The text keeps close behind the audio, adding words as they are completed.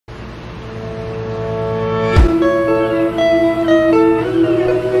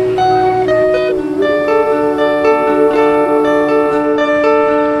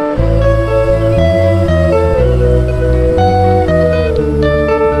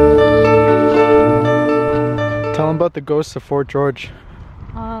about the ghosts of Fort George?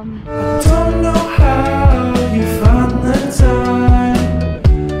 I don't know how you found the time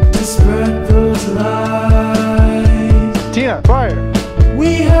to spread those lies. Tina, fire!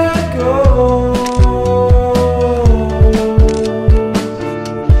 We had goals,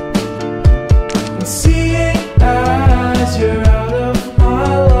 and seeing as you're out of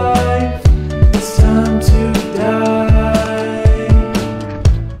my life, it's time to die.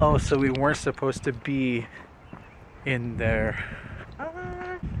 Oh, so we weren't supposed to be in there.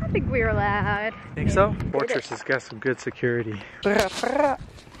 I think we were allowed. Think so? Fortress has got some good security. I'm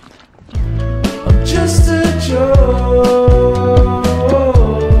just a joke.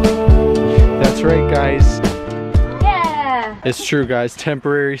 That's right, guys. Yeah. It's true, guys.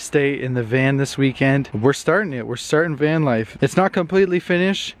 Temporary stay in the van this weekend. We're starting it. We're starting van life. It's not completely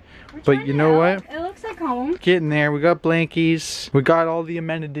finished, but you know what? It looks like home. Getting there. We got blankies. We got all the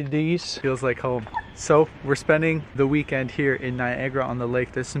amenities. Feels like home. So we're spending the weekend here in Niagara on the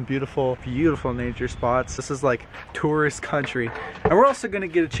lake. There's some beautiful, beautiful nature spots. This is like tourist country. And we're also gonna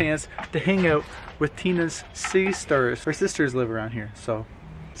get a chance to hang out with Tina's sisters. Her sisters live around here, so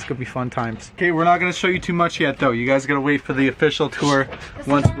it's gonna be fun times. Okay, we're not gonna show you too much yet though. You guys gotta wait for the official tour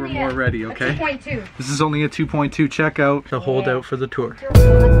once we're more ready, okay? 2.2. This is only a 2.2 checkout to hold out for the tour.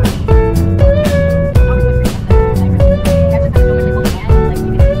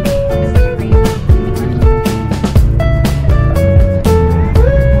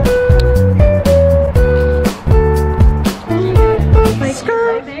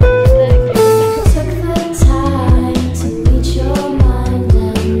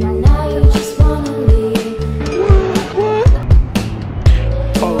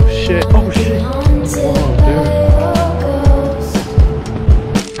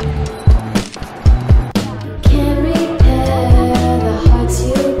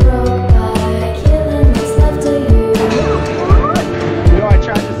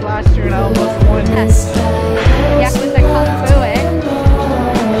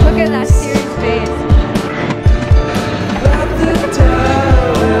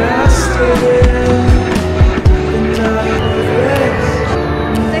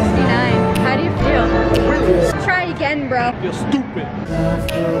 You're stupid. I've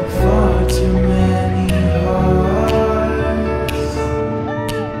broke far too many hearts.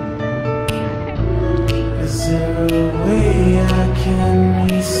 Is there a way I can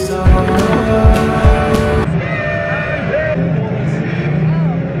restart?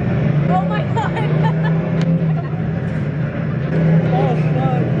 Oh my god. Oh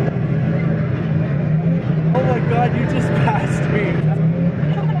fuck. Oh my god, you just passed me.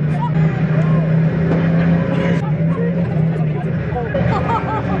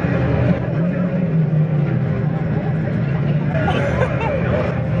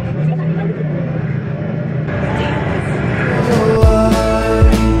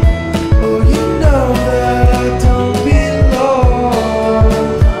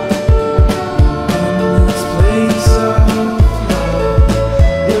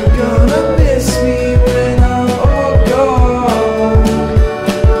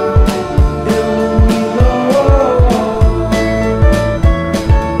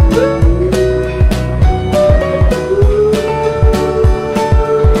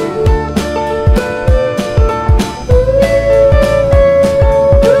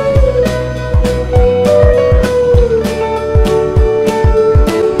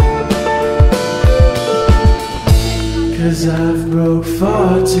 Cause I've broke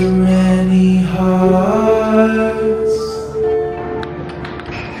far too many hearts.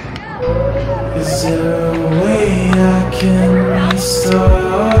 Is there a way I can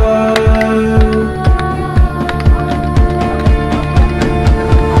restart?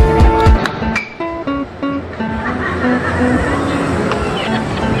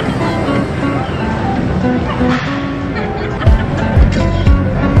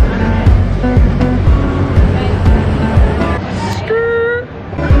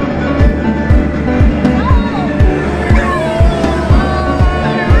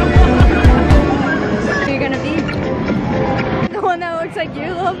 Like you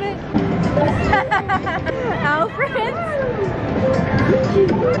a little bit. Alfred.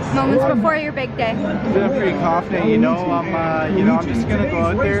 Moments before your big day. Feeling pretty confident, you know. I'm just gonna go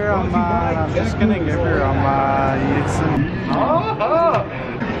out there. I'm just gonna give her, some.